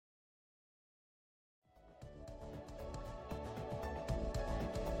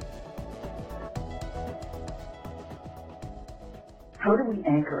How do we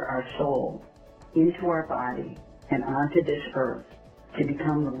anchor our soul into our body and onto this earth to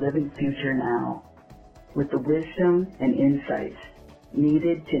become the living future now, with the wisdom and insights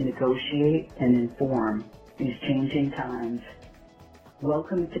needed to negotiate and inform these changing times?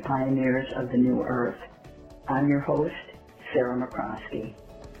 Welcome to Pioneers of the New Earth. I'm your host, Sarah McCroskey.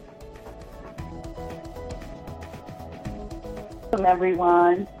 Welcome,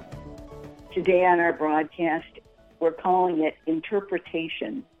 everyone. Today on our broadcast, we're calling it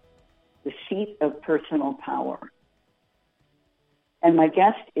Interpretation, the Seat of Personal Power. And my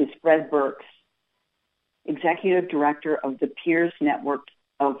guest is Fred Burks, Executive Director of the Peers Network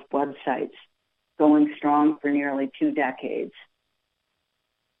of websites, going strong for nearly 2 decades.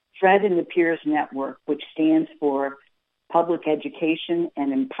 Fred and the Peers Network, which stands for Public Education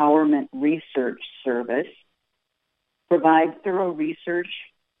and Empowerment Research Service, provide thorough research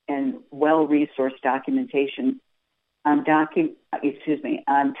and well-resourced documentation on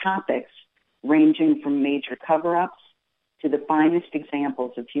topics ranging from major cover-ups to the finest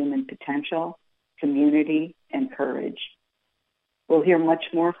examples of human potential, community, and courage. We'll hear much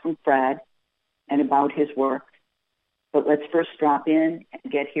more from Fred and about his work, but let's first drop in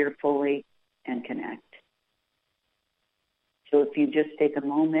and get here fully and connect. So if you just take a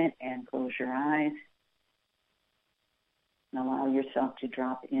moment and close your eyes and allow yourself to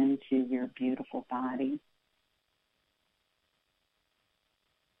drop into your beautiful body.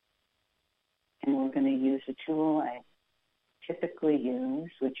 And we're going to use a tool I typically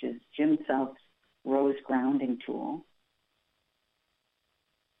use, which is Jim Self's Rose Grounding Tool.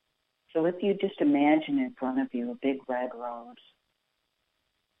 So if you just imagine in front of you a big red rose,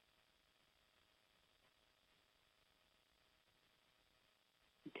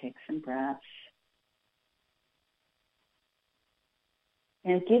 take some breaths,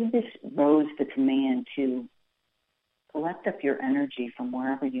 and give this rose the command to collect up your energy from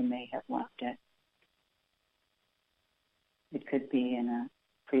wherever you may have left it. It could be in a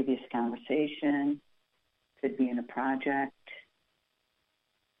previous conversation, could be in a project,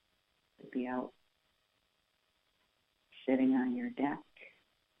 could be out sitting on your deck,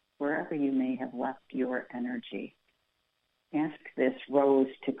 wherever you may have left your energy. Ask this rose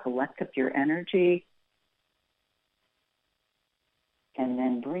to collect up your energy and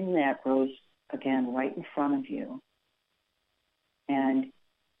then bring that rose again right in front of you and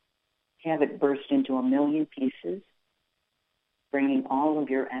have it burst into a million pieces, bringing all of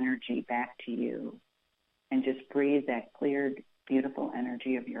your energy back to you, and just breathe that cleared, beautiful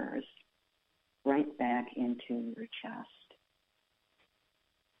energy of yours right back into your chest.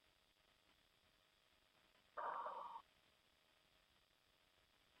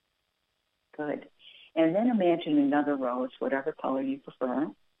 Good. And then imagine another rose, whatever color you prefer.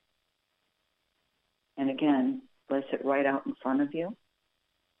 And again, place it right out in front of you.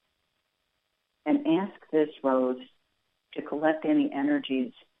 And ask this rose to collect any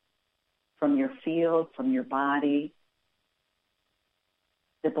energies from your field, from your body,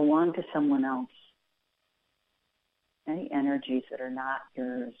 that belong to someone else. Any energies that are not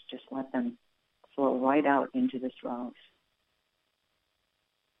yours, just let them flow right out into this rose.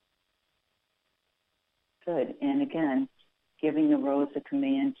 Good. And again, giving the rose a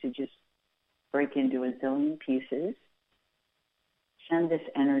command to just break into a zillion pieces. Send this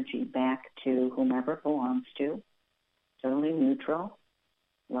energy back to whomever it belongs to, totally neutral,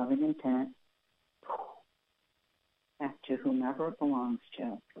 loving intent, back to whomever it belongs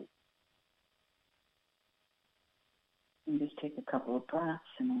to. And just take a couple of breaths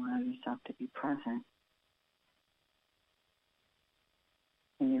and allow yourself to be present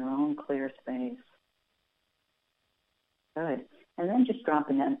in your own clear space. Good. And then just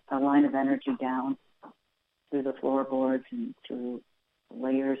dropping a line of energy down through the floorboards and through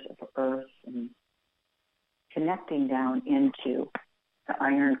layers of earth and connecting down into the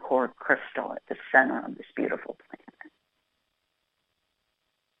iron core crystal at the center of this beautiful planet.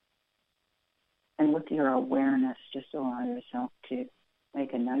 And with your awareness, just allow yourself to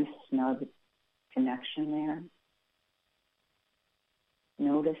make a nice, snug connection there.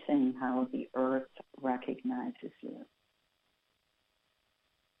 Noticing how the earth recognizes you.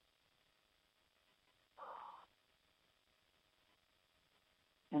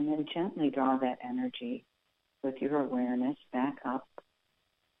 And then gently draw that energy with your awareness back up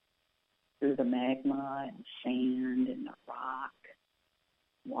through the magma and sand and the rock,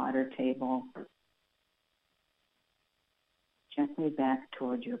 water table. Gently back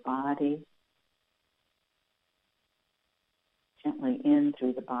toward your body. Gently in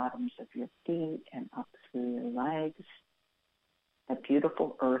through the bottoms of your feet and up through your legs. That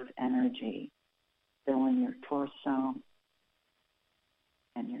beautiful earth energy filling your torso,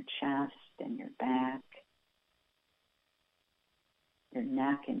 and your chest and your back, your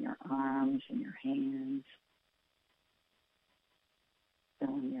neck and your arms and your hands,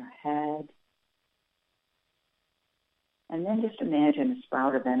 filling your head. And then just imagine a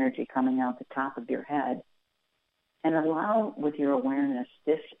sprout of energy coming out the top of your head, and allow with your awareness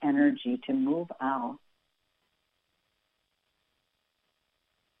this energy to move out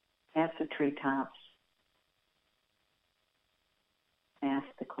past the treetops, past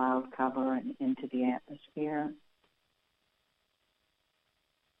the cloud cover and into the atmosphere,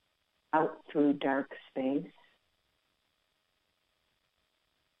 out through dark space,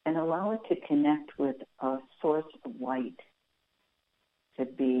 and allow it to connect with a source of light. It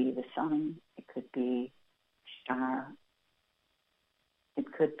could be the sun, it could be a star, it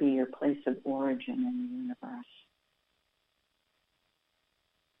could be your place of origin in the universe.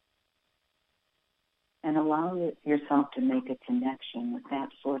 And allow yourself to make a connection with that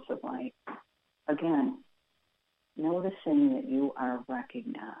source of light. Again, noticing that you are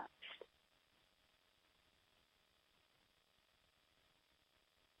recognized.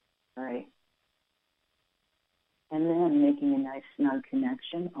 Right. And then making a nice snug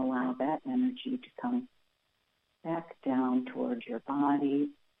connection, allow that energy to come back down towards your body,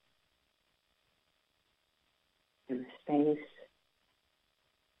 through space,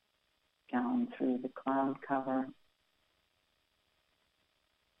 down through the cloud cover,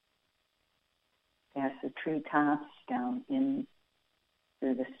 past the treetops, down in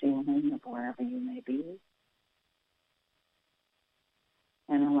through the ceiling of wherever you may be.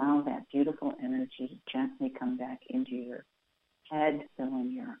 And allow that beautiful energy to gently come back into your head,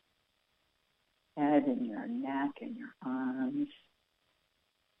 filling your head and your neck and your arms,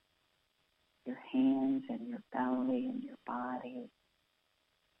 your hands and your belly and your body,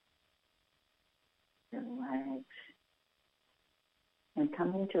 your legs, and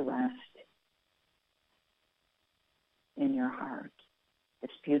coming to rest in your heart,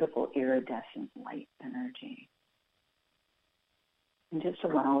 this beautiful iridescent light energy. And just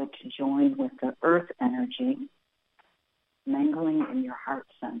allow it to join with the earth energy, mingling in your heart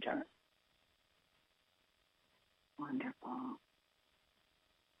center. Wonderful.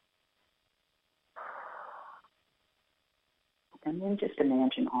 And then just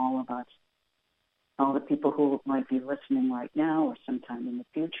imagine all of us, all the people who might be listening right now or sometime in the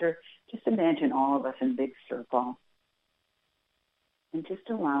future, just imagine all of us in a big circle. And just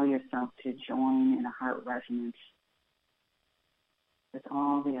allow yourself to join in a heart resonance with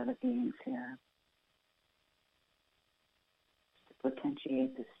all the other beings here, to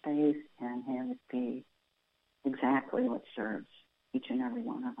potentiate the space and have it be exactly what serves each and every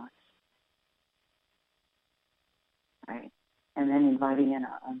one of us. Right? And then inviting in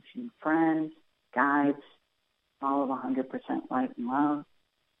our unseen friends, guides, all of 100% light and love,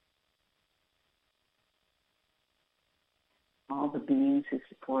 all the beings who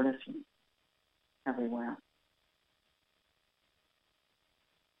support us everywhere.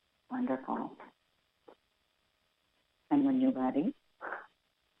 Wonderful. And when you're ready,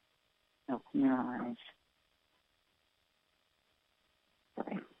 open your eyes.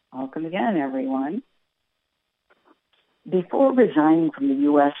 Okay. Welcome again, everyone. Before resigning from the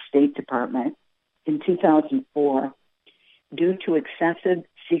U.S. State Department in 2004, due to excessive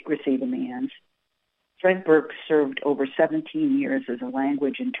secrecy demands, Fred Burke served over 17 years as a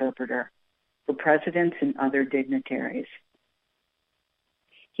language interpreter for presidents and other dignitaries.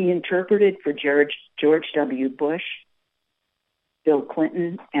 He interpreted for George W. Bush, Bill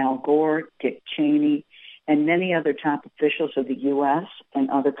Clinton, Al Gore, Dick Cheney, and many other top officials of the U.S. and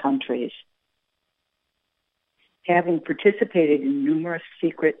other countries. Having participated in numerous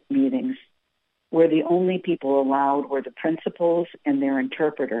secret meetings where the only people allowed were the principals and their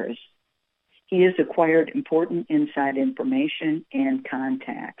interpreters, he has acquired important inside information and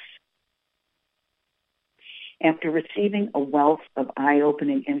contacts. After receiving a wealth of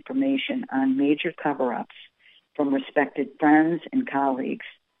eye-opening information on major cover-ups from respected friends and colleagues,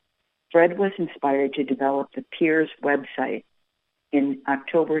 Fred was inspired to develop the Peers website in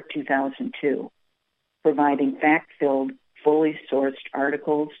October 2002, providing fact-filled, fully sourced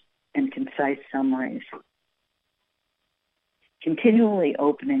articles and concise summaries. Continually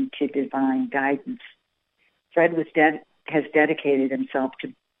opening to divine guidance, Fred has dedicated himself to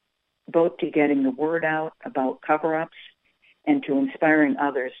both to getting the word out about cover-ups and to inspiring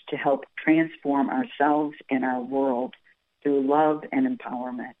others to help transform ourselves and our world through love and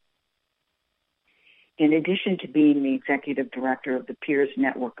empowerment. In addition to being the executive director of the Peers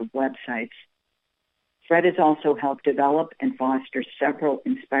network of websites, Fred has also helped develop and foster several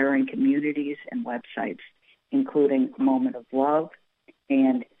inspiring communities and websites, including Moment of Love,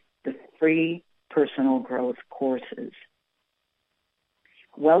 and the free personal growth courses.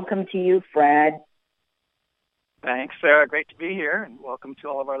 Welcome to you, Fred. Thanks, Sarah. Great to be here, and welcome to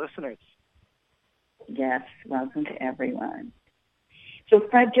all of our listeners. Yes, welcome to everyone. So,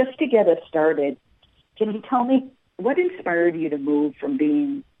 Fred, just to get us started, can you tell me what inspired you to move from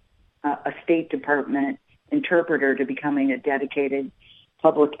being a State Department interpreter to becoming a dedicated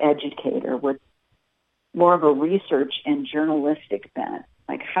public educator with more of a research and journalistic bent?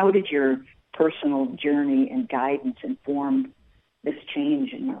 Like, how did your personal journey and guidance inform this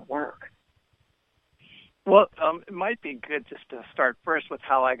change in your work? Well, it might be good just to start first with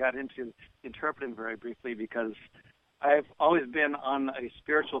how I got into interpreting very briefly, because I've always been on a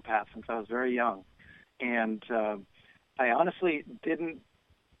spiritual path since I was very young. And I honestly didn't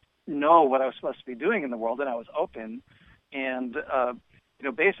know what I was supposed to be doing in the world, and I was open. And,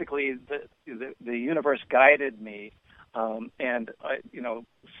 basically the universe guided me.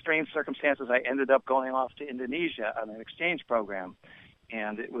 Strange circumstances, I ended up going off to Indonesia on an exchange program.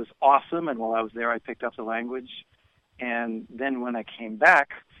 And it was awesome. And while I was there, I picked up the language. And then when I came back,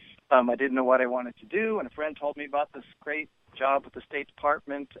 I didn't know what I wanted to do. And a friend told me about this great job with the State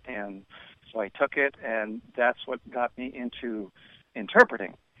Department. And so I took it. And that's what got me into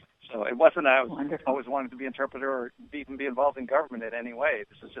interpreting. So it wasn't I always wanted to be an interpreter or even be involved in government in any way.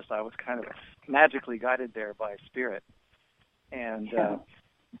 This is just I was kind of magically guided there by Spirit. And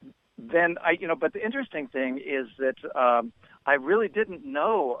then but the interesting thing is that I really didn't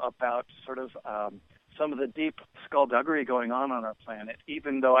know about sort of some of the deep skullduggery going on our planet,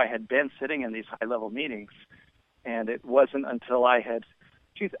 even though I had been sitting in these high-level meetings. And it wasn't until I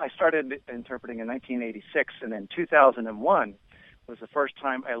started interpreting in 1986, and then 2001 was the first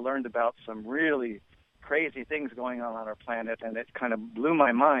time I learned about some really crazy things going on our planet, and it kind of blew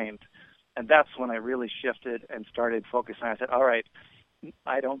my mind. And that's when I really shifted and started focusing. I said, all right,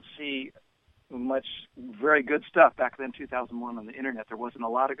 I don't see much very good stuff back then, 2001, on the internet. There wasn't a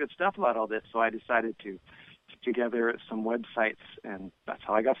lot of good stuff about all this, so I decided to put together some websites, and that's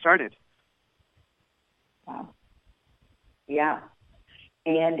how I got started. Wow. Yeah.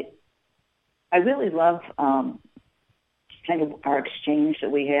 And I really love kind of our exchange that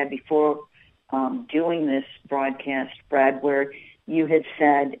we had before doing this broadcast, Brad, where you had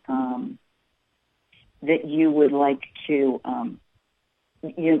said that you would like to,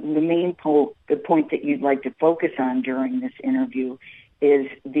 the point that you'd like to focus on during this interview is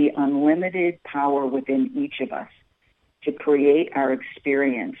the unlimited power within each of us to create our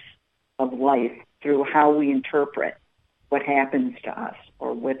experience of life through how we interpret what happens to us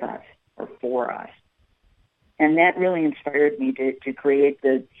or with us or for us. And that really inspired me to create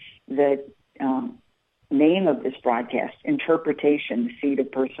the name of this broadcast, Interpretation, the Seed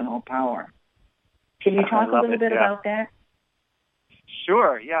of Personal Power. Can you talk a little bit about that?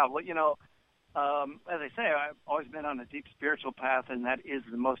 Sure, yeah. Well, as I say, I've always been on a deep spiritual path, and that is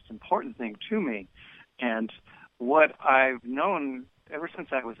the most important thing to me. And what I've known ever since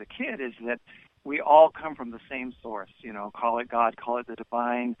I was a kid is that we all come from the same source, call it God, call it the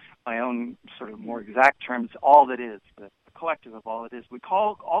divine, my own sort of more exact terms, all that is, the collective of all it is. We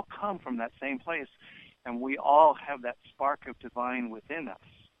all come from that same place, and we all have that spark of divine within us.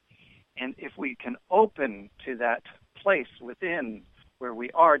 And if we can open to that place within where we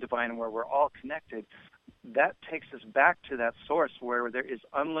are divine and where we're all connected, that takes us back to that source where there is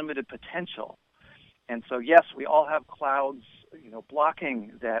unlimited potential. And so, yes, we all have clouds,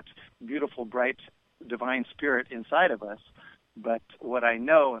 blocking that beautiful, bright, divine spirit inside of us. But what I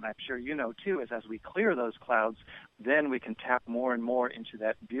know, and I'm sure you know too, is as we clear those clouds, then we can tap more and more into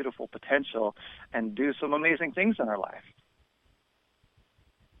that beautiful potential and do some amazing things in our life.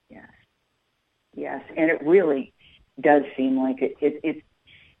 Yes, and it really does seem like it's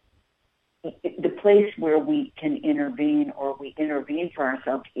the place where we can intervene, or we intervene for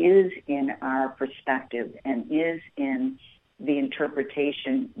ourselves, is in our perspective and is in the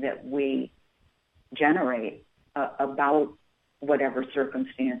interpretation that we generate about whatever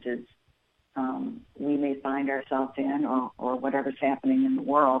circumstances we may find ourselves in, or whatever's happening in the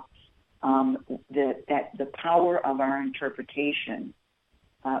world. That the power of our interpretation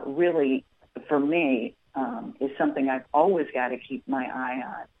really, for me, is something I've always got to keep my eye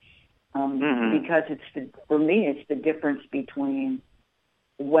on, because for me it's the difference between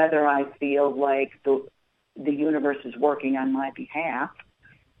whether I feel like the universe is working on my behalf,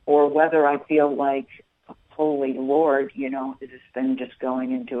 or whether I feel like, holy Lord, this thing just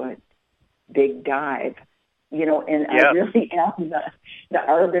going into a big dive, and I really am the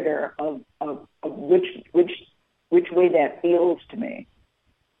arbiter of which way that feels to me.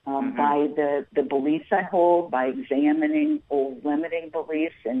 by the beliefs I hold, by examining old limiting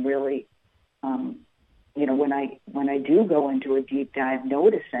beliefs, and really, when I do go into a deep dive,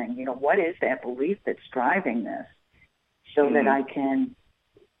 noticing, what is that belief that's driving this, so that I can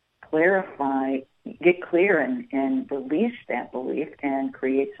clarify, get clear, and release that belief and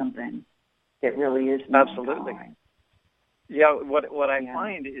create something that really is more absolutely empowering. Yeah, what I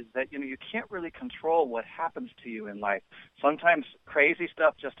find is that, you can't really control what happens to you in life. Sometimes crazy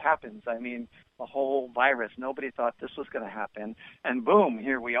stuff just happens. I mean, the whole virus, nobody thought this was going to happen, and boom,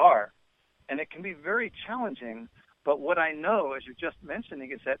 here we are. And it can be very challenging, but what I know, as you're just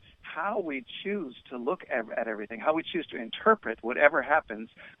mentioning, is that how we choose to look at everything, how we choose to interpret whatever happens,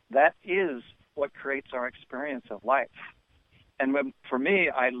 that is what creates our experience of life. And for me,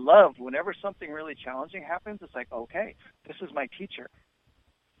 I love whenever something really challenging happens, it's like, okay, this is my teacher.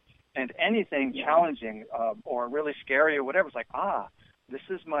 And anything challenging or really scary or whatever, it's like, this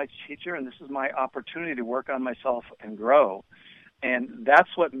is my teacher, and this is my opportunity to work on myself and grow. And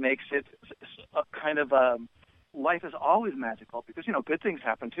that's what makes it a kind of life is always magical, because, good things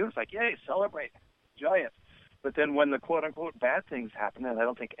happen too. It's like, yay, celebrate, enjoy it. But then when the quote-unquote bad things happen, and I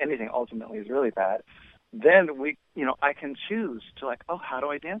don't think anything ultimately is really bad, then I can choose to how do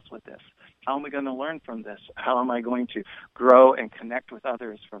I dance with this? How am I going to learn from this? How am I going to grow and connect with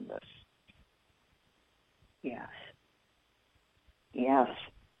others from this? Yes. Yes.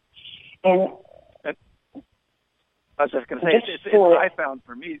 And I was just going to say, I found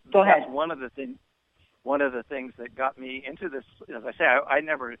for me, that's one of the things that got me into this. As I say, I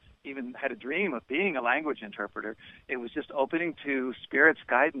never even had a dream of being a language interpreter. It was just opening to Spirit's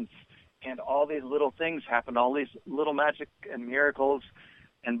guidance, and all these little things happened, all these little magic and miracles,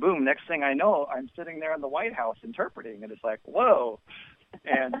 and boom, next thing I know, I'm sitting there in the White House interpreting, and it's like, whoa.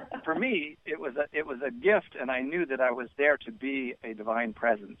 And for me, it was a gift, and I knew that I was there to be a divine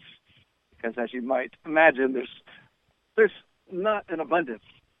presence, because as you might imagine, there's not an abundance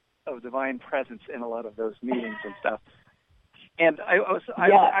of divine presence in a lot of those meetings and stuff. And I was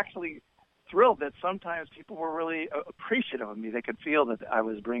actually thrilled that sometimes people were really appreciative of me. They could feel that I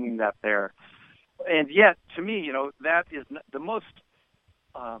was bringing that there. And yet, to me, that is the most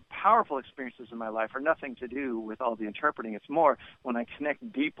powerful experiences in my life are nothing to do with all the interpreting. It's more when I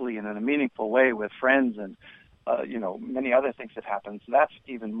connect deeply and in a meaningful way with friends and, many other things that happen. So that's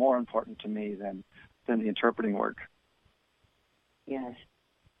even more important to me than the interpreting work. Yes.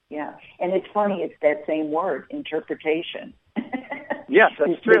 Yeah. And it's funny, it's that same word, interpretation. Yes,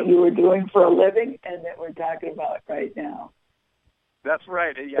 that's true. That you were doing for a living and that we're talking about right now. That's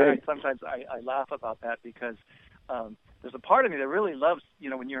right. Yeah, sometimes I laugh about that because there's a part of me that really loves,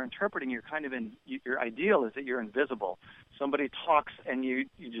 when you're interpreting, you're kind of your ideal is that you're invisible. Somebody talks and you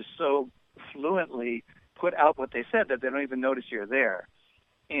just so fluently put out what they said that they don't even notice you're there.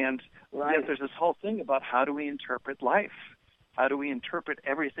 And yet there's this whole thing about how do we interpret life? How do we interpret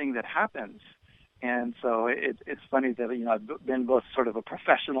everything that happens? And so it's funny that, I've been both sort of a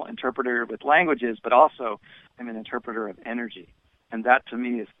professional interpreter with languages, but also I'm an interpreter of energy. And that, to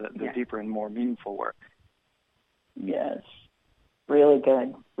me, is the deeper and more meaningful work. Yes. Really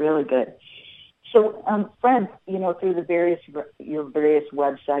good. Really good. So, friends, through your various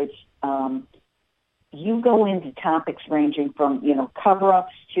websites, you go into topics ranging from,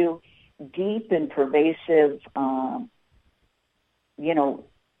 cover-ups to deep and pervasive,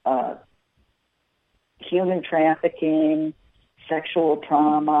 human trafficking, sexual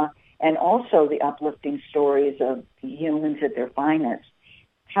trauma, and also the uplifting stories of humans at their finest.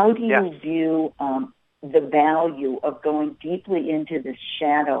 How do you view the value of going deeply into this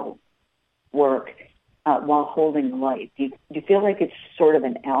shadow work while holding light? Do you feel like it's sort of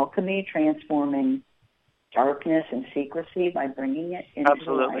an alchemy, transforming darkness and secrecy by bringing it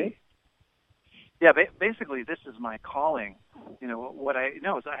into light? Yeah, basically, this is my calling. What I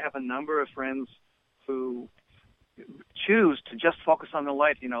know is I have a number of friends who choose to just focus on the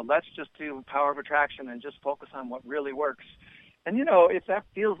light. Let's just do power of attraction and just focus on what really works. And, if that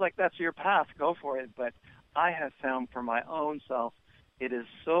feels like that's your path, go for it. But I have found for my own self, it is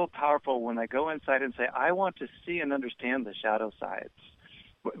so powerful when I go inside and say, I want to see and understand the shadow sides,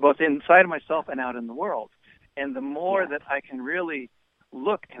 both inside of myself and out in the world. And the more that I can really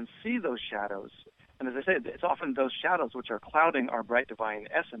look and see those shadows, and as I say, it's often those shadows which are clouding our bright divine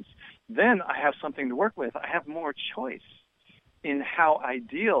essence, then I have something to work with. I have more choice in how I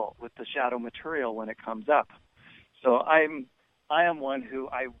deal with the shadow material when it comes up. So I am one who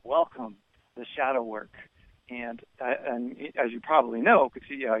I welcome the shadow work. And as you probably know, because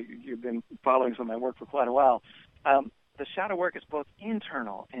you've been following some of my work for quite a while, the shadow work is both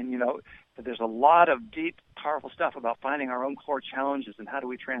internal and, there's a lot of deep, powerful stuff about finding our own core challenges and how do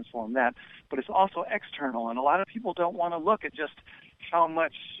we transform that. But it's also external, and a lot of people don't want to look at just how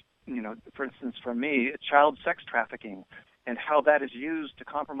much, for instance, for me, child sex trafficking and how that is used to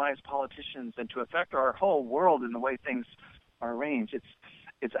compromise politicians and to affect our whole world in the way things are arranged.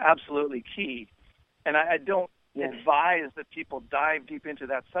 It's absolutely key. And I don't advise that people dive deep into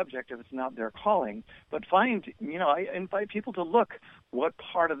that subject if it's not their calling, but I invite people to look, what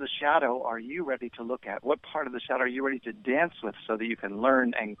part of the shadow are you ready to look at? What part of the shadow are you ready to dance with so that you can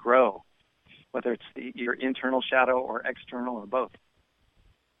learn and grow, whether it's your internal shadow or external or both?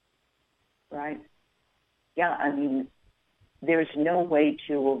 Right. Yeah, I mean, there's no way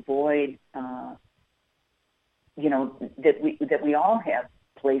to avoid, that we all have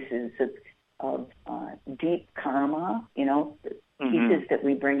places of deep karma, pieces that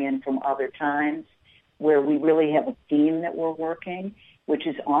we bring in from other times where we really have a theme that we're working, which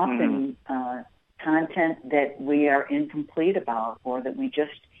is often content that we are incomplete about, or that we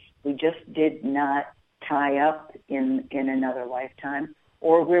just did not tie up in another lifetime,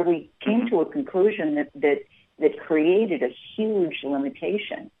 or where we came to a conclusion that created a huge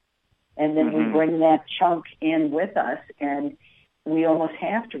limitation. And then we bring that chunk in with us, and we almost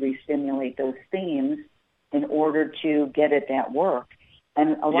have to re-stimulate those themes in order to get at that work.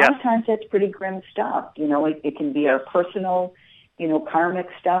 And a lot of times that's pretty grim stuff. It can be our personal, karmic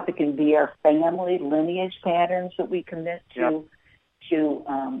stuff. It can be our family lineage patterns that we commit to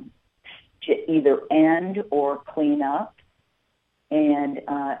either end or clean up. And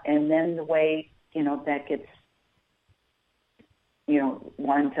then the way, that gets,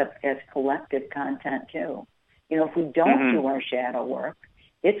 winds up as collective content too. If we don't do our shadow work,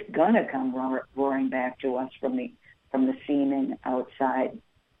 it's going to come roaring back to us from the seeming outside,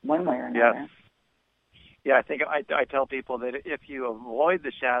 one way or another. Yes. Yeah, I think I tell people that if you avoid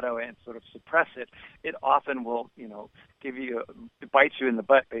the shadow and sort of suppress it, it often will, bite you in the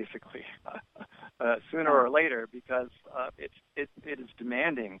butt, basically, sooner or later, because it is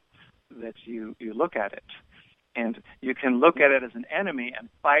demanding that you look at it. And you can look at it as an enemy and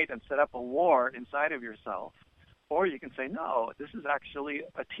fight and set up a war inside of yourself. Or you can say, no, this is actually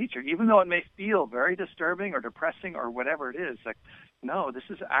a teacher. Even though it may feel very disturbing or depressing or whatever it is, no, this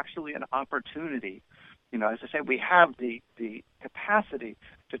is actually an opportunity. As I say, we have the capacity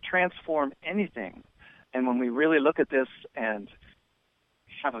to transform anything. And when we really look at this and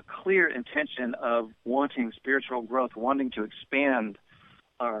have a clear intention of wanting spiritual growth, wanting to expand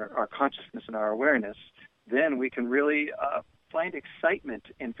our consciousness and our awareness, then we can really find excitement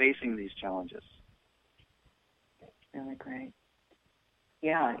in facing these challenges. Really great.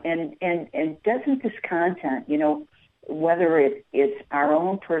 Yeah, and doesn't this content, whether it's our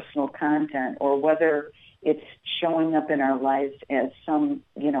own personal content or whether it's showing up in our lives as some,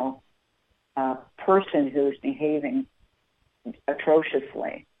 person who's behaving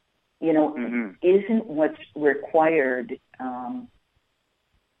atrociously, isn't what's required kind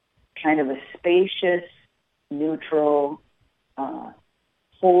of a spacious, neutral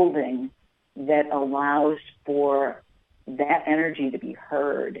holding that allows for that energy to be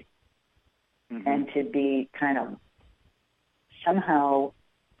heard and to be kind of somehow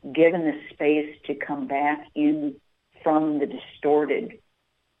given the space to come back in from the distorted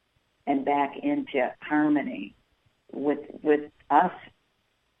and back into harmony with us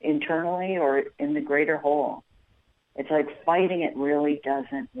internally or in the greater whole. It's like fighting it really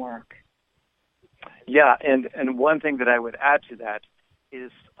doesn't work. Yeah, and one thing that I would add to that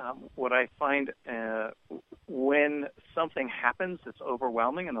is what I find when something happens that's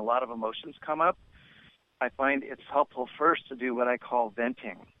overwhelming and a lot of emotions come up, I find it's helpful first to do what I call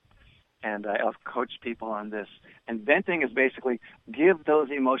venting. And I've coached people on this. And venting is basically give those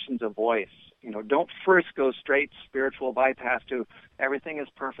emotions a voice. Don't first go straight spiritual bypass to everything is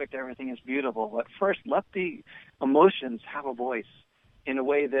perfect, everything is beautiful. But first let the emotions have a voice in a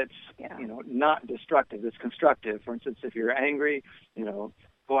way that's, not destructive, it's constructive. For instance, if you're angry,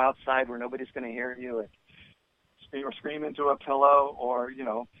 go outside where nobody's going to hear you and scream into a pillow, or,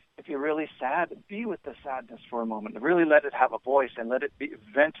 if you're really sad, be with the sadness for a moment. Really let it have a voice and let it be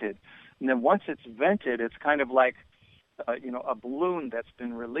vented. And then once it's vented, it's kind of like, a balloon that's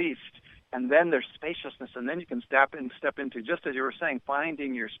been released. And then there's spaciousness, and then you can step into, just as you were saying,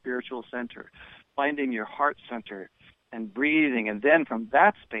 finding your spiritual center, finding your heart center, and breathing. And then from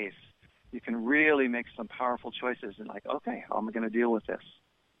that space, you can really make some powerful choices and okay, how am I going to deal with this?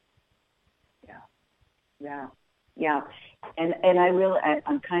 Yeah. And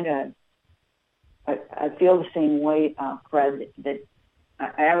I'm kind of, I feel the same way, Fred, that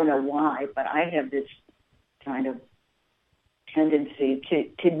I don't know why, but I have this kind of tendency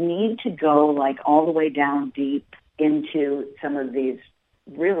to need to go like all the way down deep into some of these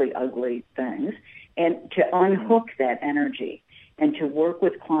really ugly things and to unhook that energy and to work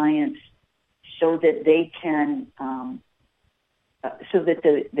with clients so that they can, so that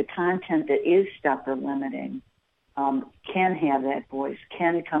the content that is stuck or limiting can have that voice,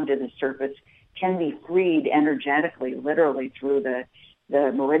 can come to the surface, can be freed energetically, literally through the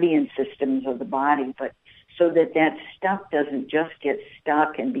meridian systems of the body, but so that that stuff doesn't just get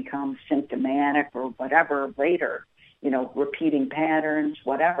stuck and become symptomatic or whatever later, repeating patterns,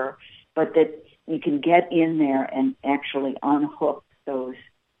 whatever, but that you can get in there and actually unhook those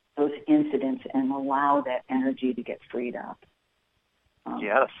incidents and allow that energy to get freed up.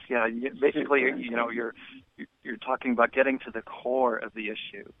 Yes, yeah. Basically, you're talking about getting to the core of the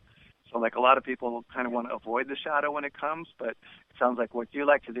issue. So, like, a lot of people kind of want to avoid the shadow when it comes, but it sounds like what you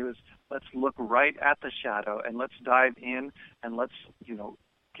like to do is let's look right at the shadow and let's dive in and let's,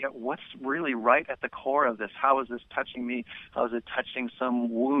 get what's really right at the core of this. How is this touching me? How is it touching some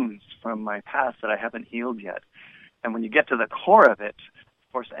wounds from my past that I haven't healed yet? And when you get to the core of it,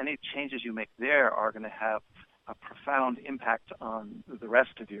 of course, any changes you make there are going to have a profound impact on the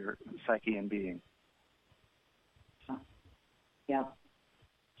rest of your psyche and being. Yeah,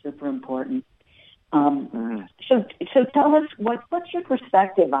 super important. So tell us, what's your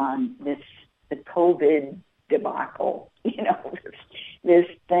perspective on the COVID debacle? This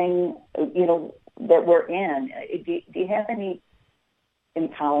thing, that we're in. Do you have any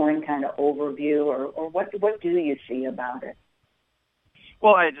empowering kind of overview, or what do you see about it?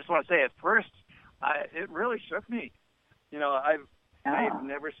 Well, I just want to say at first, it really shook me. I've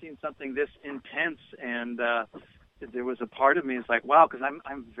never seen something this intense, and there was a part of me is like, wow, because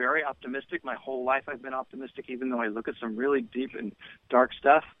I'm very optimistic. My whole life I've been optimistic, even though I look at some really deep and dark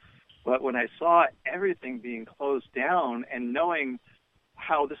stuff. But when I saw everything being closed down and knowing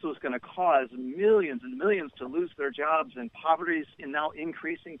how this was going to cause millions and millions to lose their jobs and poverty is now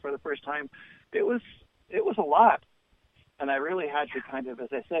increasing for the first time, it was a lot. And I really had to kind of, as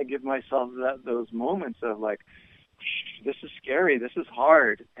I said, give myself those moments of like, this is scary, this is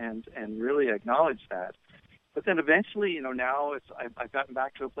hard, and really acknowledge that. But then eventually, now I've gotten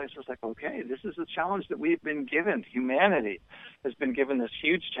back to a place where it's like, okay, this is a challenge that we've been given. Humanity has been given this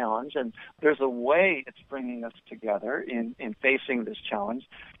huge challenge, and there's a way it's bringing us together in facing this challenge.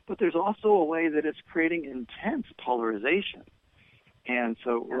 But there's also a way that it's creating intense polarization. And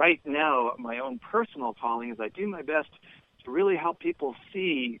so right now, my own personal calling is I do my best to really help people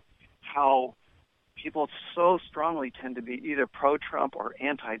see how people so strongly tend to be either pro-Trump or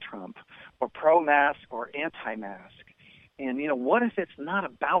anti-Trump, or pro-mask or anti-mask. And, what if it's not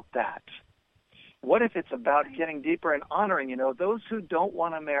about that? What if it's about getting deeper and honoring, those who don't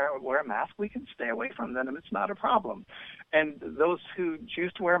want to wear a mask, we can stay away from them, and it's not a problem. And those who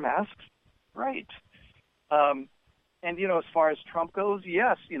choose to wear masks, right. And, as far as Trump goes,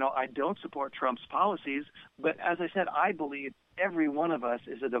 yes, I don't support Trump's policies, but as I said, I believe every one of us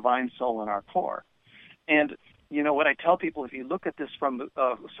is a divine soul in our core. And, what I tell people, if you look at this from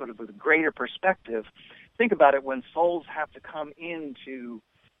sort of a greater perspective, think about it when souls have to come in to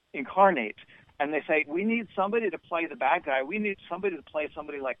incarnate, and they say, we need somebody to play the bad guy. We need somebody to play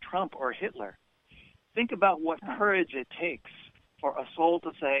somebody like Trump or Hitler. Think about what courage it takes for a soul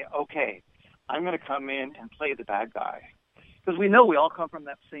to say, okay, I'm going to come in and play the bad guy. Because we know we all come from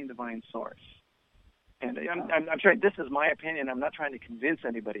that same divine source. And I'm sure this is my opinion. I'm not trying to convince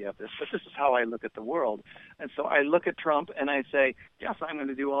anybody of this, but this is how I look at the world. And so I look at Trump and I say, yes, I'm going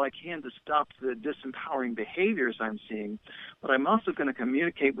to do all I can to stop the disempowering behaviors I'm seeing, but I'm also going to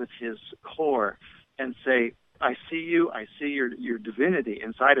communicate with his core and say, I see you, I see your divinity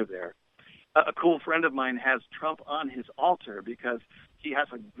inside of there. A cool friend of mine has Trump on his altar because he has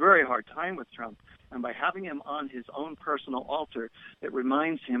a very hard time with Trump. And by having him on his own personal altar, it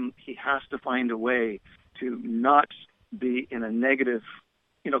reminds him he has to find a way to not be in a negative,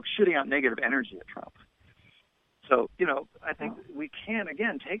 shooting out negative energy at Trump. So, I think we can,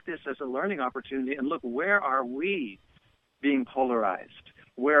 again, take this as a learning opportunity and look, where are we being polarized?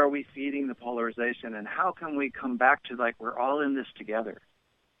 Where are we feeding the polarization? And how can we come back to, like, we're all in this together?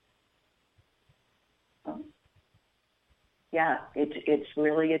 Yeah, it's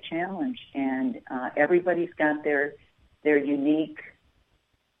really a challenge, and everybody's got their unique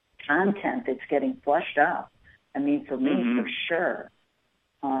content that's getting flushed up. I mean, for me, for sure.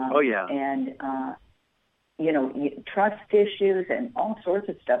 And trust issues and all sorts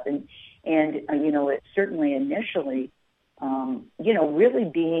of stuff, and it's certainly initially, really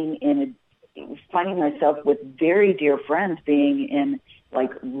being finding myself with very dear friends being in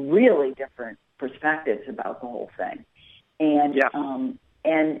like really different perspectives about the whole thing. and Yes.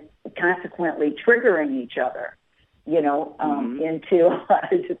 And consequently triggering each other, into a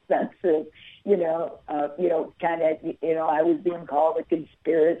defensive, kind of, I was being called a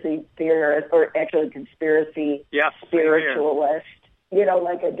conspiracy theorist, or actually a conspiracy spiritualist,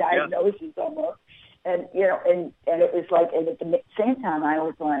 like a diagnosis almost. And, and it was like, and at the same time, I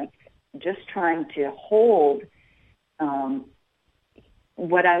was like just trying to hold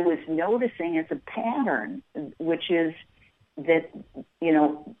what I was noticing as a pattern, which is that,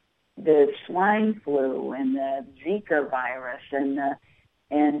 the swine flu and the Zika virus and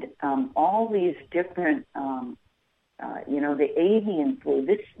all these different, the avian flu.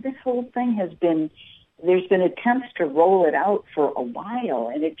 This whole thing there's been attempts to roll it out for a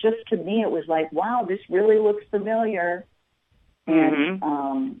while, and it just, to me, it was like, wow, this really looks familiar, and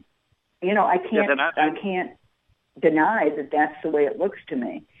I can't deny that that's the way it looks to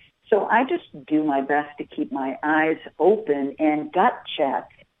me. So I just do my best to keep my eyes open and gut check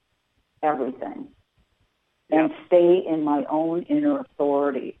everything and stay in my own inner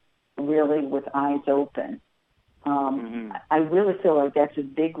authority, really with eyes open. I really feel like that's a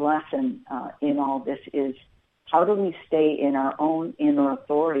big lesson in all this, is how do we stay in our own inner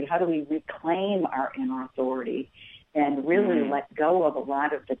authority? How do we reclaim our inner authority and really let go of a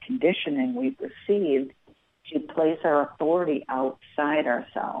lot of the conditioning we've received to place our authority outside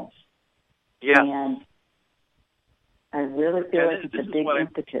ourselves? Yes. And I really feel like it's a big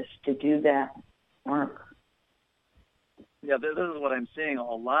impetus to do that work. Yeah, this is what I'm seeing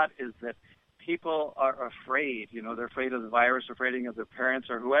a lot, is that people are afraid. They're afraid of the virus, afraid of their parents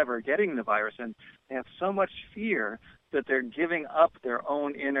or whoever getting the virus, and they have so much fear that they're giving up their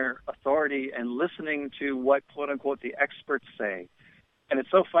own inner authority and listening to what, quote-unquote, the experts say. And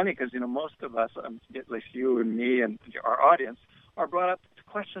it's so funny because, most of us, at least you and me and our audience, are brought up to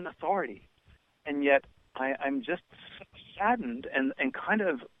question authority. And yet I'm just saddened and kind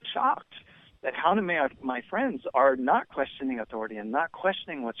of shocked that how many of my friends are not questioning authority and not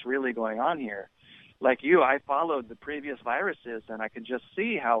questioning what's really going on here. Like you, I followed the previous viruses, and I could just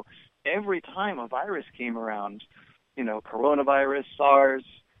see how every time a virus came around, coronavirus, SARS,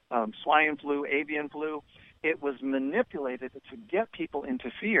 swine flu, avian flu, it was manipulated to get people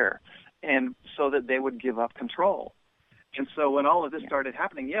into fear, and so that they would give up control. And so when all of this started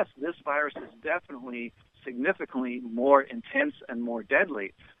happening, yes, this virus is definitely significantly more intense and more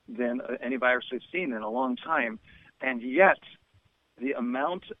deadly than any virus we've seen in a long time. And yet the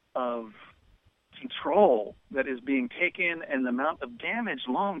amount of control that is being taken and the amount of damage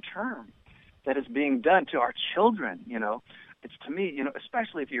long term that is being done to our children, it's, to me,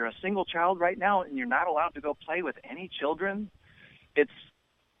 especially if you're a single child right now and you're not allowed to go play with any children, it's,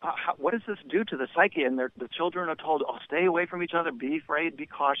 what does this do to the psyche? And the children are told, stay away from each other, be afraid, be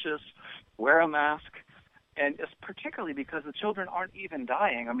cautious, wear a mask. And it's particularly because the children aren't even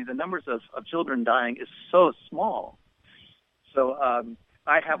dying. I mean, the numbers of children dying is so small. So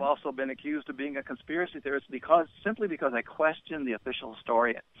I have also been accused of being a conspiracy theorist simply because I question the official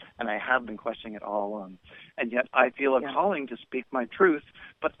story, and I have been questioning it all along. And yet I feel a calling to speak my truth,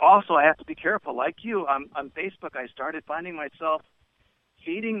 but also I have to be careful. Like you, on Facebook, I started finding myself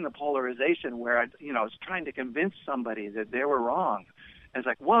feeding the polarization where I was trying to convince somebody that they were wrong. And it's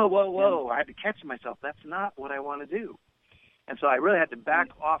like, whoa. I had to catch myself. That's not what I want to do. And so I really had to back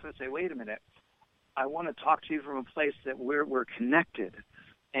off and say, wait a minute. I want to talk to you from a place that we're connected.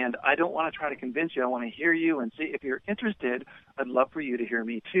 And I don't want to try to convince you. I want to hear you and see if you're interested. I'd love for you to hear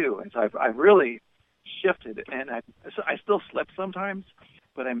me too. And so I've really shifted. And I still slip sometimes,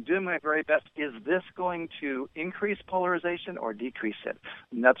 but I'm doing my very best. Is this going to increase polarization or decrease it?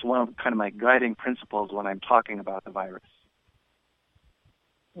 And that's one of kind of my guiding principles when I'm talking about the virus.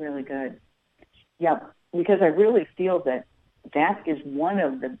 Really good. Yeah, because I really feel that is one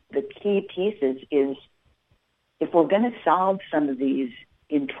of the key pieces, is if we're going to solve some of these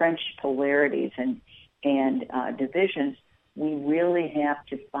entrenched polarities and divisions, we really have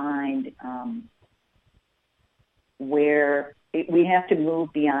to find where we have to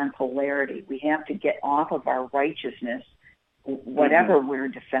move beyond polarity. We have to get off of our righteousness, whatever we're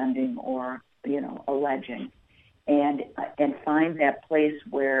defending or alleging, and find that place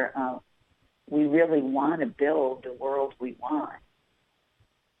where we really want to build the world we want.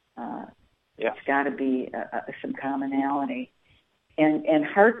 It's got to be some commonality and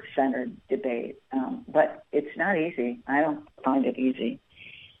heart-centered debate, but it's not easy. I don't find it easy.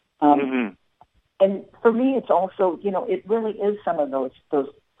 And for me, it's also, it really is some of those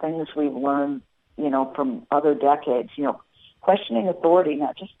things we've learned, from other decades, questioning authority,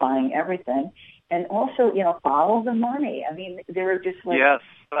 not just buying everything, and also, follow the money. I mean, there are just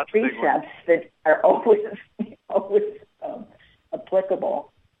precepts that are always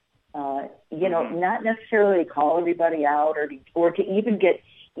applicable. Not necessarily call everybody out or to even get,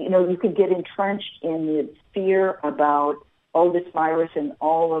 you could get entrenched in the fear about, this virus and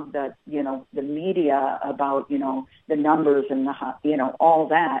all of the, the media about, the numbers and all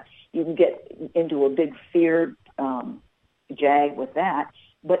that. You can get into a big fear jag with that.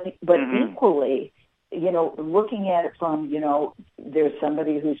 But equally, looking at it from, there's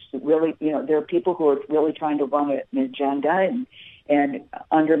somebody who's really, there are people who are really trying to run an agenda and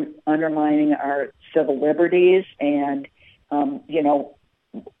undermining our civil liberties and,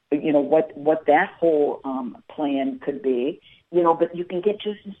 what that whole plan could be, but you can get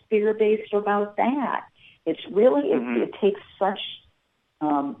just as fear-based about that. It's really, it takes such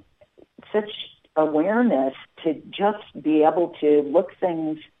awareness to just be able to look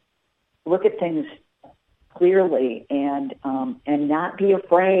at things clearly and not be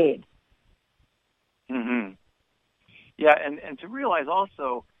afraid. Mm-hmm. Yeah, and to realize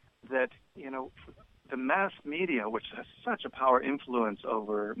also that, the mass media, which has such a power influence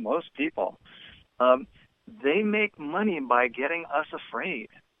over most people, they make money by getting us afraid.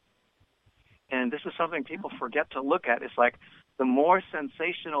 And this is something people forget to look at. It's like the more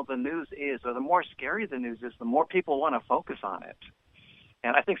sensational the news is, or the more scary the news is, the more people want to focus on it.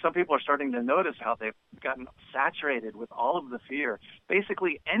 And I think some people are starting to notice how they've gotten saturated with all of the fear.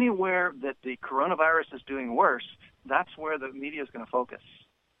 Basically, anywhere that the coronavirus is doing worse, that's where the media is going to focus.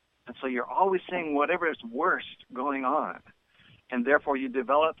 And so you're always seeing whatever is worst going on. And therefore, you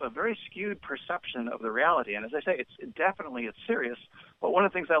develop a very skewed perception of the reality. And as I say, it's serious. But one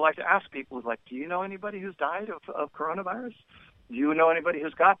of the things I like to ask people is, do you know anybody who's died of coronavirus? Do you know anybody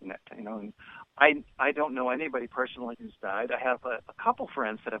who's gotten it? And I don't know anybody personally who's died. I have a couple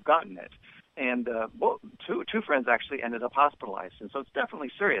friends that have gotten it. And two friends actually ended up hospitalized. And so it's definitely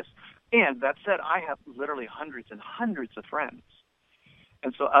serious. And that said, I have literally hundreds and hundreds of friends.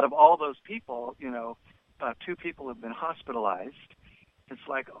 And so out of all those people, two people have been hospitalized. It's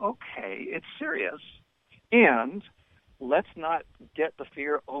like, okay, it's serious. And let's not get the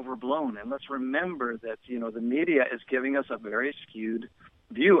fear overblown. And let's remember that, the media is giving us a very skewed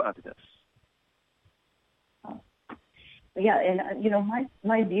view of this. Yeah, and,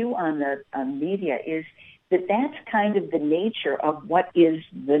 my view on the media is that that's kind of the nature of what is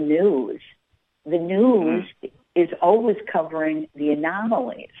the news. The news is always covering the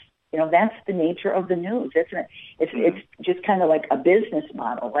anomalies. That's the nature of the news, isn't it? It's just kind of like a business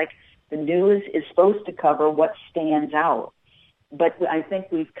model. Like the news is supposed to cover what stands out. But I think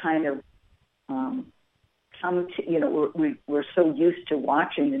we've kind of come to, we're so used to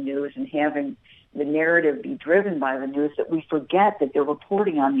watching the news and having the narrative be driven by the news that we forget that they're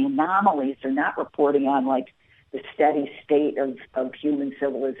reporting on the anomalies. They're not reporting on the steady state of human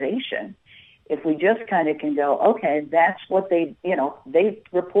civilization. If we just kind of can go, okay, that's what they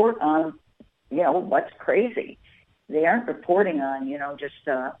report on, what's crazy. They aren't reporting on, just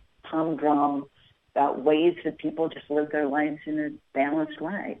humdrum about ways that people just live their lives in a balanced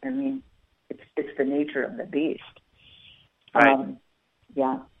way. I mean, it's the nature of the beast. Right.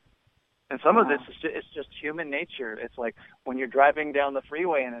 Yeah. And some of this is just human nature. It's like when you're driving down the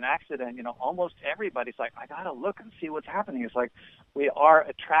freeway in an accident, almost everybody's like, I got to look and see what's happening. It's like we are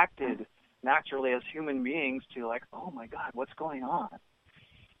attracted naturally as human beings to oh my God, what's going on?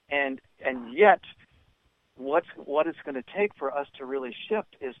 And yet what it's going to take for us to really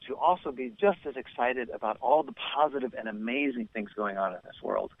shift is to also be just as excited about all the positive and amazing things going on in this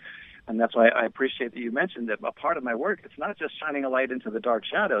world. And that's why I appreciate that you mentioned that a part of my work, it's not just shining a light into the dark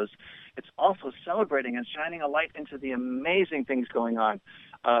shadows, it's also celebrating and shining a light into the amazing things going on.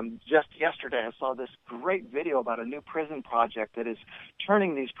 Just yesterday, I saw this great video about a new prison project that is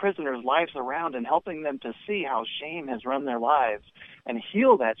turning these prisoners' lives around and helping them to see how shame has run their lives and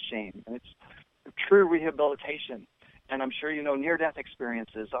heal that shame. And it's true rehabilitation. And I'm sure near-death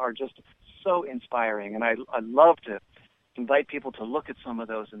experiences are just so inspiring. And I love to invite people to look at some of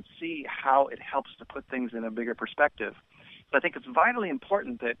those and see how it helps to put things in a bigger perspective. So I think it's vitally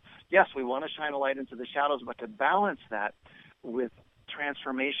important that, yes, we want to shine a light into the shadows, but to balance that with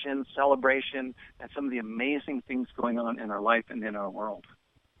transformation, celebration, and some of the amazing things going on in our life and in our world.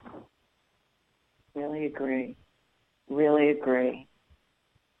 Really agree. Really agree.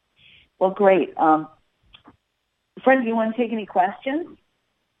 Well, great. Friend, do you want to take any questions?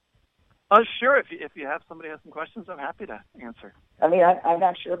 Sure. If you have somebody who has some questions, I'm happy to answer. I mean, I'm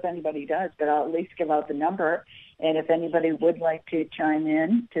not sure if anybody does, but I'll at least give out the number. And if anybody would like to chime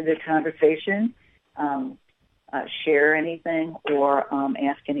in to the conversation, share anything, or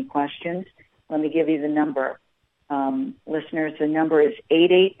ask any questions, let me give you the number. Listeners, the number is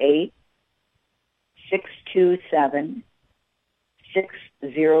 888-627-8255.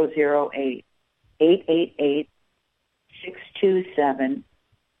 6008.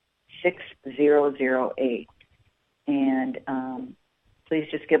 888-627-6008. And please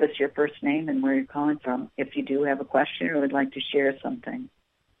just give us your first name and where you're calling from if you do have a question or would like to share something.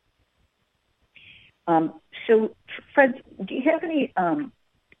 So, Fred, do you have any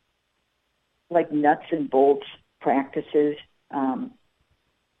like nuts and bolts practices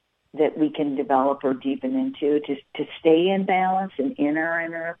that we can develop or deepen into to stay in balance and in our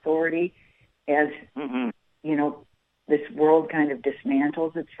inner authority as, you know, this world kind of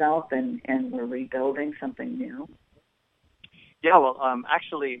dismantles itself and we're rebuilding something new? Yeah, well,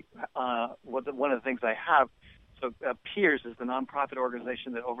 actually, one of the things I have, so Peers is the nonprofit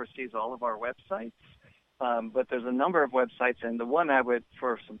organization that oversees all of our websites, but there's a number of websites, and the one I would,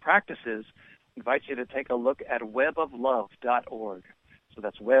 for some practices, invite you to take a look at weboflove.org. So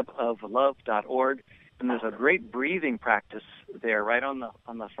that's weboflove.org, and there's a great breathing practice there right on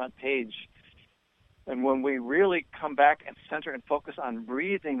the front page. And when we really come back and center and focus on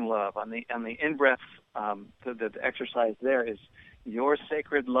breathing love, on the in-breath, the exercise there is, your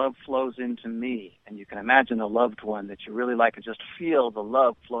sacred love flows into me. And you can imagine a loved one that you really like and just feel the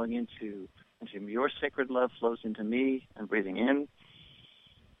love flowing into your sacred love flows into me, and breathing in.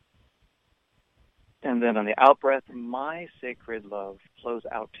 And then on the out-breath, my sacred love flows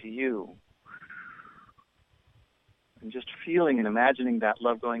out to you. And just feeling and imagining that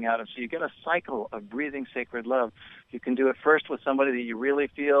love going out. And so you get a cycle of breathing sacred love. You can do it first with somebody that you really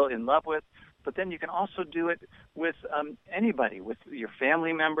feel in love with, but then you can also do it with anybody, with your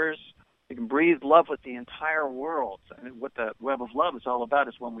family members. You can breathe love with the entire world. And what the Web of Love is all about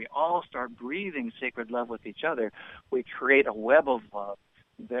is when we all start breathing sacred love with each other, we create a web of love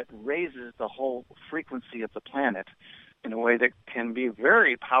that raises the whole frequency of the planet in a way that can be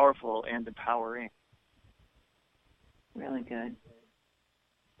very powerful and empowering. Really good.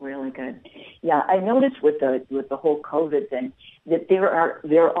 Really good. Yeah, I noticed with the whole COVID thing that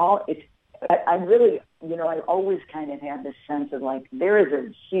I really, you know, I always kind of had this sense of like there is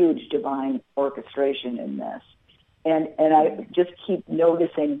a huge divine orchestration in this, and I just keep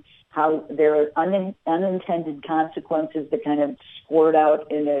noticing how there are unintended consequences that kind of squirt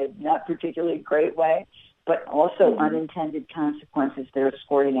out in a not particularly great way, but also unintended consequences that are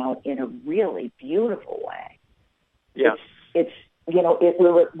squirting out in a really beautiful way. Yeah. It's you know,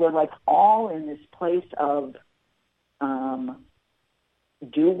 we're like all in this place of,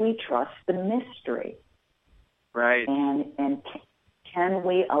 do we trust the mystery? Right. And can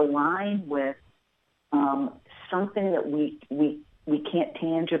we align with something that we can't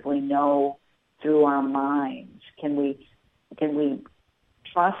tangibly know through our minds? Can we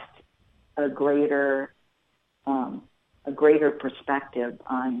trust a greater perspective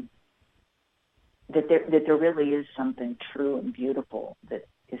on that there really is something true and beautiful that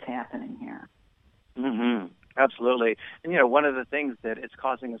is happening here? Mm-hmm. Absolutely. And, you know, one of the things that it's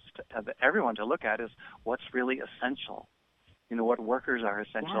causing us everyone to look at is what's really essential. You know, what workers are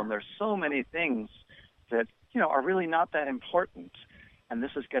essential. Yeah. And there's so many things that, you know, are really not that important. And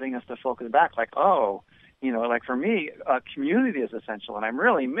this is getting us to focus back like, oh, you know, like for me, community is essential, and I'm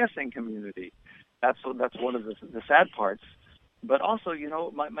really missing community. That's one of the sad parts. But also, you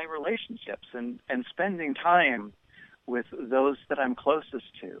know, my relationships and spending time with those that I'm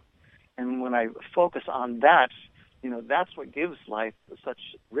closest to. And when I focus on that, you know, that's what gives life such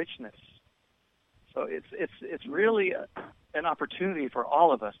richness. So it's really an opportunity for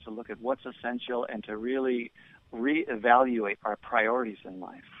all of us to look at what's essential and to really reevaluate our priorities in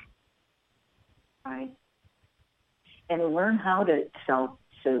life. Right. And learn how to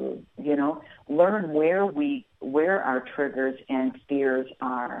self-soothe, you know, learn where our triggers and fears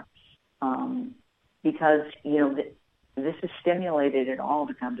are, because, you know, this has stimulated it all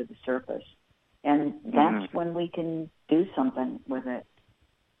to come to the surface. And that's when we can do something with it.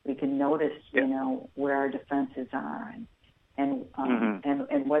 We can notice, you know, where our defenses are and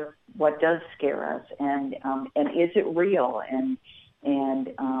what does scare us, and is it real, and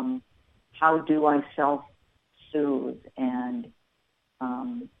how do I self-soothe and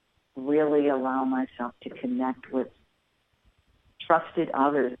really allow myself to connect with trusted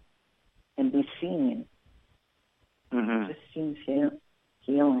others and be seen. It just seems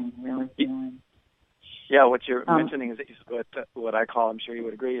healing, really healing. Yeah, what you're mentioning is what I call, I'm sure you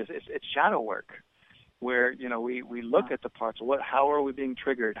would agree, is it's shadow work, where, you know, we look at the parts. How are we being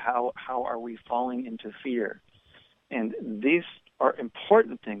triggered? How are we falling into fear? And these are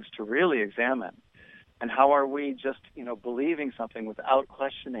important things to really examine. And how are we just, you know, believing something without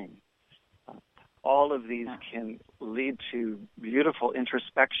questioning? All of these can lead to beautiful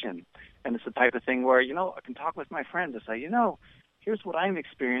introspection. And it's the type of thing where, you know, I can talk with my friend to say, you know, here's what I'm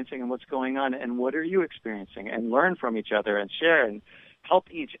experiencing and what's going on, and what are you experiencing, and learn from each other and share and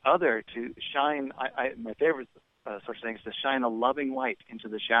help each other to shine. My favorite sort of thing is to shine a loving light into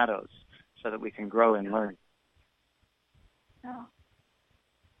the shadows so that we can grow and learn. Yeah.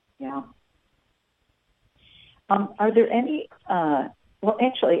 Yeah. Are there any? Well,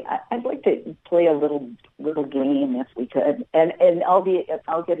 actually, I'd like to play a little game if we could, and I'll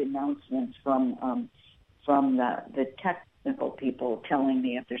get announcements from the technical people telling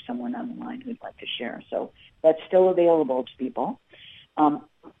me if there's someone on the line who'd like to share. So that's still available to people.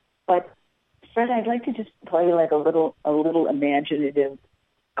 But Fred, I'd like to just play like a little imaginative,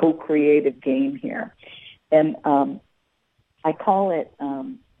 co-creative game here, and I call it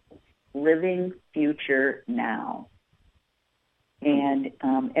Living Future Now. And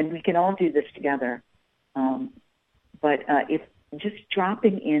we can all do this together, but if just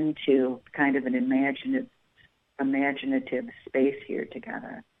dropping into kind of an imaginative space here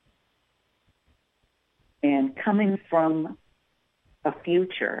together, and coming from a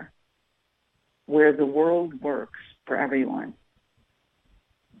future where the world works for everyone,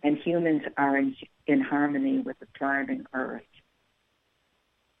 and humans are in harmony with the thriving earth.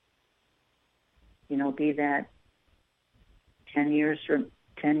 You know, be that 10 years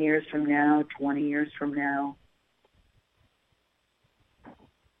from now, 20 years from now,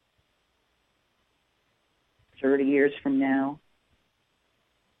 30 years from now.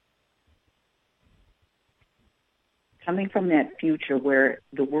 Coming from that future where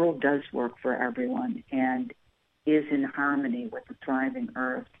the world does work for everyone and is in harmony with the thriving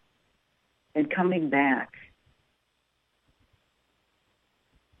earth, and coming back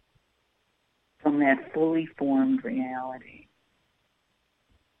from that fully formed reality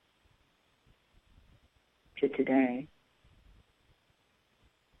to today.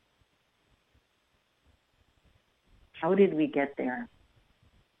 How did we get there?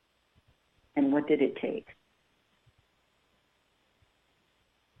 And what did it take?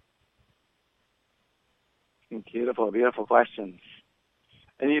 Beautiful, beautiful questions.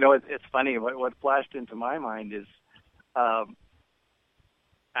 And, you know, it's funny. What flashed into my mind is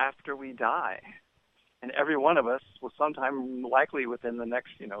after we die, and every one of us will sometime likely within the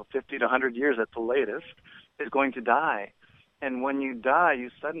next, 50 to 100 years at the latest, is going to die. And when you die, you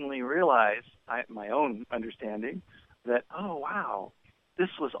suddenly realize, my own understanding, that, oh, wow, this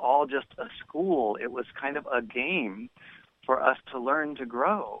was all just a school. It was kind of a game for us to learn to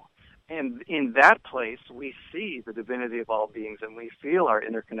grow. And in that place, we see the divinity of all beings, and we feel our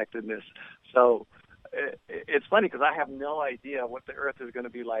interconnectedness. So it's funny because I have no idea what the earth is going to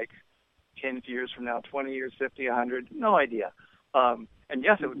be like 10 years from now, 20 years, 50, 100, no idea. And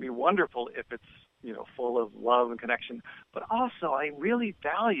yes, it would be wonderful if it's, full of love and connection. But also, I really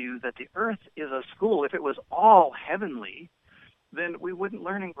value that the earth is a school. If it was all heavenly, then we wouldn't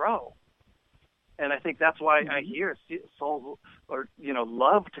learn and grow. And I think that's why I hear souls or,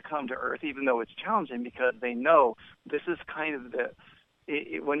 love to come to earth, even though it's challenging, because they know this is kind of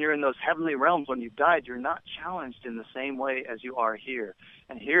when you're in those heavenly realms, when you've died, you're not challenged in the same way as you are here.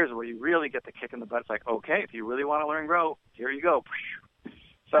 And here's where you really get the kick in the butt. It's like, okay, if you really want to learn and grow, here you go.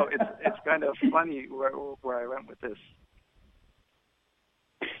 So it's kind of funny where I went with this.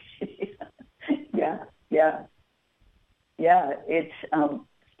 Yeah. It's,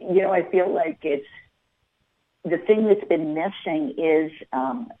 I feel like it's, the thing that's been missing is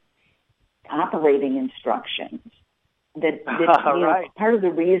operating instructions. That right. Part of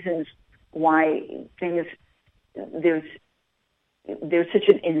the reasons why there's such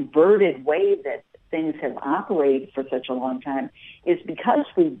an inverted way that things have operated for such a long time is because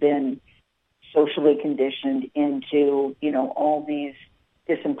we've been socially conditioned into, all these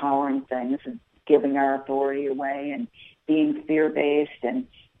disempowering things and giving our authority away and being fear-based and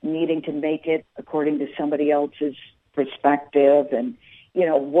needing to make it according to somebody else's perspective and,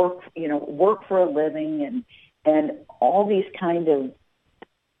 work for a living and all these kind of,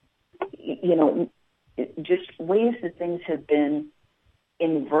 just ways that things have been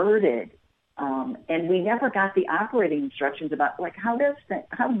inverted. And we never got the operating instructions about, like, how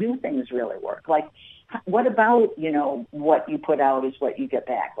do things really work? Like, what about, what you put out is what you get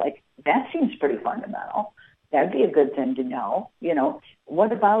back? Like, that seems pretty fundamental. That'd be a good thing to know.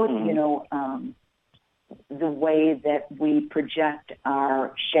 What about, the way that we project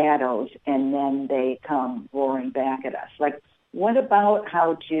our shadows and then they come roaring back at us? Like, what about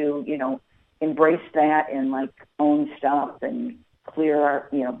how to, embrace that and, like, own stuff and clear our,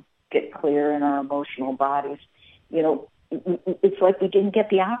 get clear in our emotional bodies? It's like we didn't get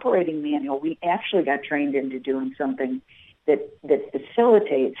the operating manual. We actually got trained into doing something that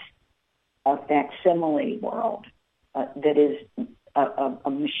facilitates a facsimile world. that is a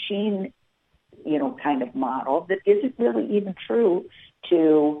machine, kind of model that isn't really even true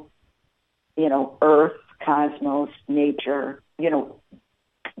to, Earth, cosmos, nature,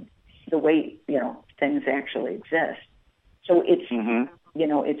 the way, things actually exist. So it's,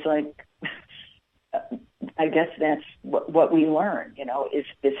 it's like, I guess that's what we learn,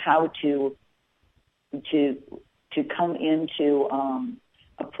 is how to come into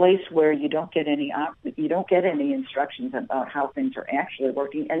a place where you don't get any instructions about how things are actually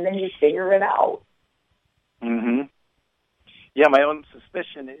working, and then you figure it out. Mm-hmm. Yeah, my own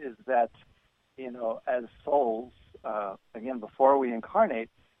suspicion is that, as souls, again, before we incarnate,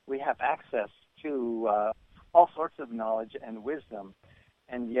 we have access to all sorts of knowledge and wisdom,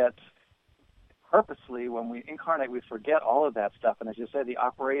 and yet purposely, when we incarnate, we forget all of that stuff, and as you said, the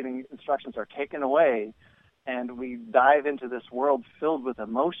operating instructions are taken away, and we dive into this world filled with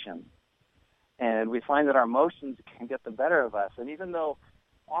emotion, and we find that our emotions can get the better of us, and even though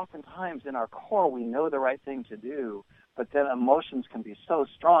oftentimes in our core we know the right thing to do, but then emotions can be so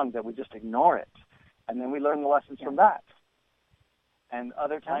strong that we just ignore it, and then we learn the lessons from that. And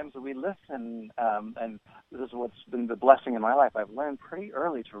other times we listen, and this is what's been the blessing in my life. I've learned pretty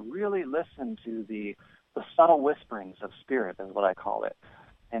early to really listen to the subtle whisperings of spirit, is what I call it.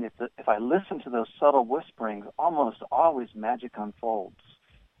 And if I listen to those subtle whisperings, almost always magic unfolds.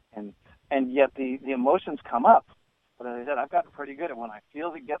 And yet the emotions come up. But as I said, I've gotten pretty good at when I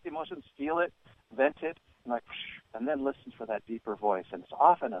get the emotions, feel it, vent it, and then listen for that deeper voice. And it's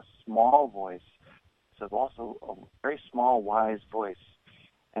often a small voice. So also a very small, wise voice.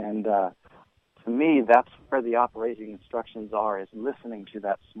 And to me, that's where the operating instructions are, is listening to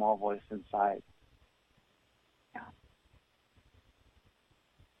that small voice inside.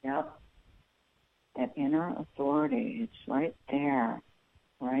 Yep. That inner authority, it's right there.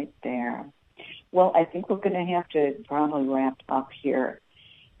 Well, I think we're going to have to probably wrap up here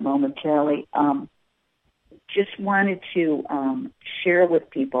momentarily. Just wanted to share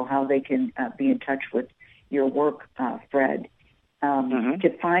with people how they can be in touch with your work, Fred. To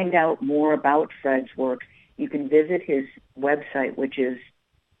find out more about Fred's work, you can visit his website, which is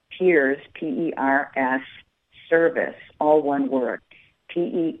PERS, P-E-R-S, service, all one word,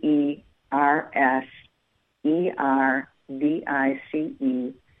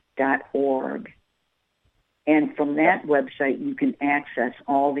 PERSERVICE.org. And from that website, you can access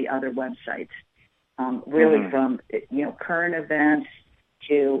all the other websites. Really from, current events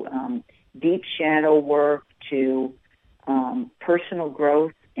to deep shadow work to personal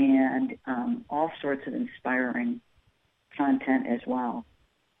growth and all sorts of inspiring content as well.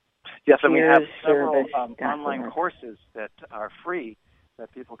 Yes, and we have several online courses that are free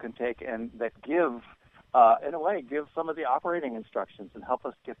that people can take and that give some of the operating instructions and help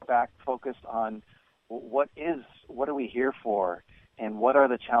us get back focused on what are we here for, and what are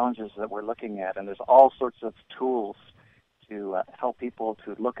the challenges that we're looking at. And there's all sorts of tools to help people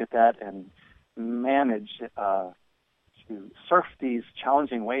to look at that and manage to surf these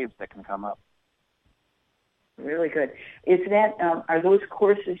challenging waves that can come up. Really good. Is that are those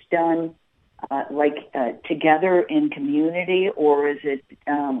courses done together in community, or is it,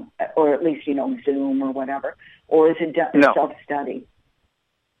 or at least Zoom or whatever, or is it done self-study?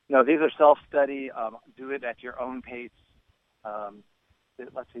 No, these are self-study. Do it at your own pace.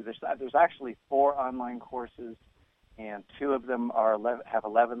 Let's see. There's actually 4 online courses, and 2 of them have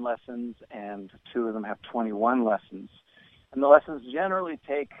 11 lessons, and 2 of them have 21 lessons. And the lessons generally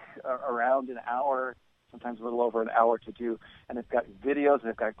take around an hour, sometimes a little over an hour to do. And they've got videos.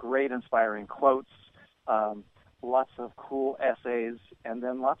 They've got great, inspiring quotes, lots of cool essays, and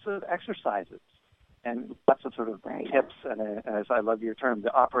then lots of exercises, and lots of sort of tips, and as I love your term,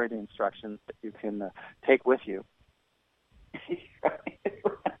 the operating instructions that you can take with you.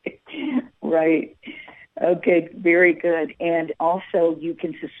 Right. Okay, very good. And also you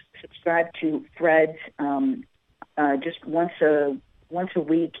can subscribe to Fred's just once a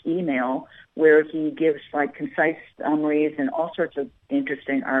week email where he gives concise summaries and all sorts of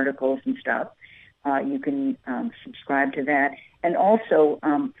interesting articles and stuff. You can subscribe to that. And also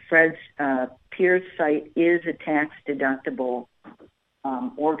Fred's PERS site is a tax-deductible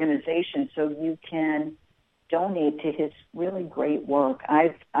organization, so you can donate to his really great work.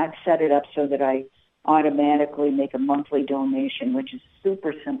 I've set it up so that I automatically make a monthly donation, which is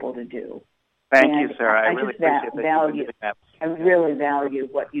super simple to do. Thank you, Sarah. I really appreciate that. I really value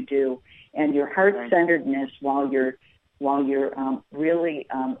what you do, and your heart-centeredness while you're really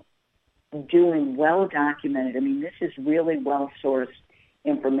doing well-documented. I mean, this is really well-sourced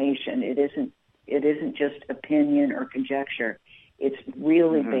information. It isn't just opinion or conjecture. It's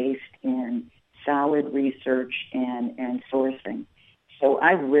really based in solid research and sourcing. So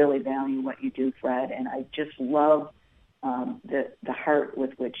I really value what you do, Fred, and I just love the heart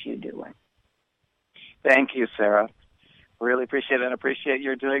with which you do it. Thank you, Sarah. Really appreciate it, and appreciate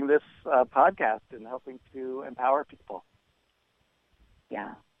your doing this podcast and helping to empower people.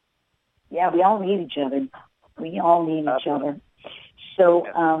 Yeah. Yeah, we all need each other. We all need each other. So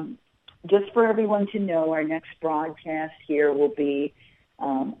just for everyone to know, our next broadcast here will be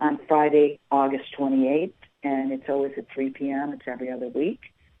on Friday, August 28th, and it's always at 3 p.m. It's every other week.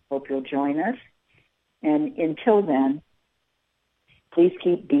 Hope you'll join us. And until then, please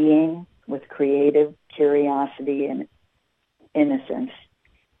keep being with creative curiosity and innocence,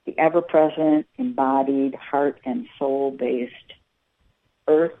 the ever-present, embodied, heart and soul-based,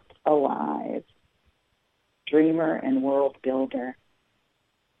 earth alive, dreamer and world builder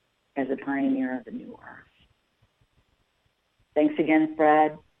as a pioneer of the new earth. Thanks again,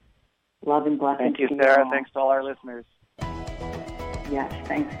 Fred. Love and blessings. Thank you, Sarah. Thanks to all our listeners. Yes,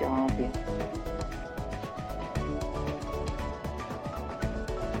 thanks to all of you.